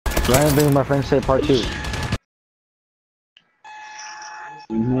Randomly, my friend said part 2.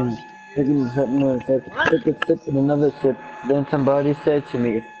 Taking a sip and another sip. Then somebody said to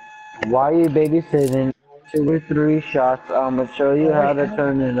me, "Why are you babysitting? 2 or 3 shots. I'ma show you how to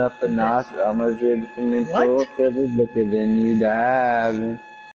turn it up a notch. I'ma give some info because it's bigger than you diving."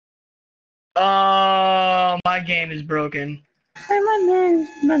 Oh, my game is broken. Hey, my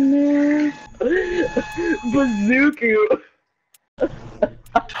name. Bazooka.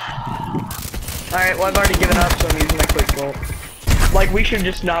 Alright, well I've already given up, so I'm using my quick bolt. Like, we should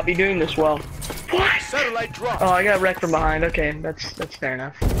just not be doing this well. What? Satellite drop. Oh, I got wrecked from behind. Okay, that's fair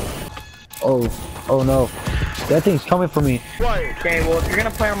enough. Oh no. That thing's coming for me. Okay, well if you're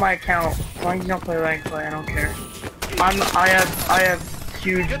gonna play on my account, as long as you don't play rank play, I don't care. I have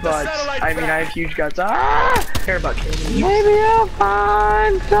huge butts. I mean, I have huge guts. I care about killing. Maybe I'll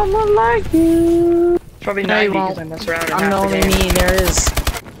find someone like you. It's probably 90 because I mess around and I'm the only me there is.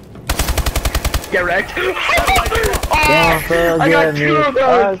 Get wrecked. Oh, I got 2 of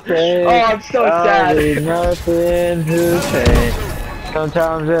those. Okay. Oh, I'm so sad. Nothing to say.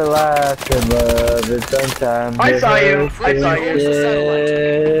 Sometimes it lasts in love, and sometimes I it saw you. hurts I saw you.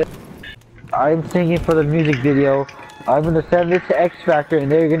 instead. I'm singing for the music video. I'm gonna send this to X Factor,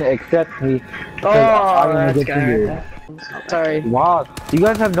 and they're gonna accept me. Oh, I'm a that's good singer. good. Sorry. Wow, you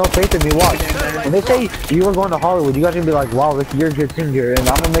guys have no faith in me. Watch. When they say you were going to Hollywood, you guys are gonna be like, "Wow, Ricky, you're a good singer," and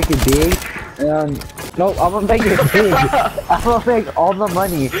I'm gonna make it big. And no, I'm gonna make it big. I'm gonna make all the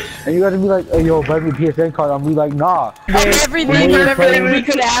money, and you guys gonna be like, "Hey, yo, buy me a PSN card." I'm gonna be like, "Nah." Everything we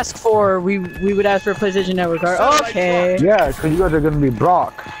could ask for, we would ask for a PlayStation Network card. Okay. Yeah, because you guys are gonna be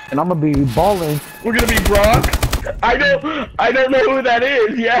Brock, and I'm gonna be balling. We're gonna be Brock? I don't know who that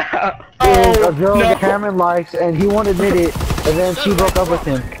is. Yeah. Oh, a girl that Cameron likes, and he won't admit it, and then she broke up with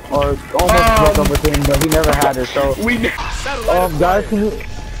him, or almost broke up with him, but he never had her. So, guys, can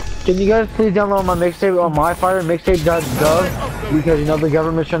you guys please download my mixtape on myfire.mixtape.gov, because you know the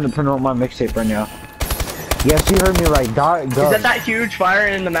government's trying to promote my mixtape right now. Yes, you heard me right. .gov. Is that huge fire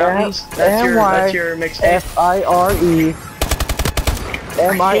in the mountains? That's your mixtape.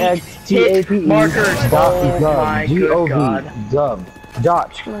 FIREMIXTAPE markers. Oh my good God. Gov.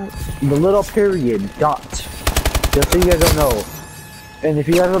 Dot. The little period. Dot. Just so you guys don't know. And if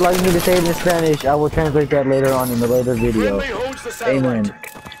you guys would like me to say it in Spanish, I will translate that later on in the later video. Amen.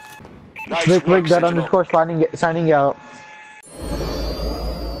 Click that underscore signing out.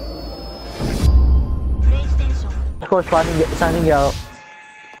 Underscore signing out.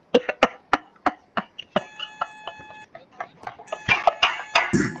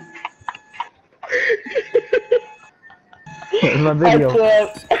 In my video.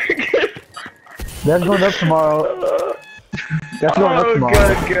 That's going up tomorrow. That's going up tomorrow.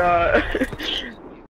 Oh, good God.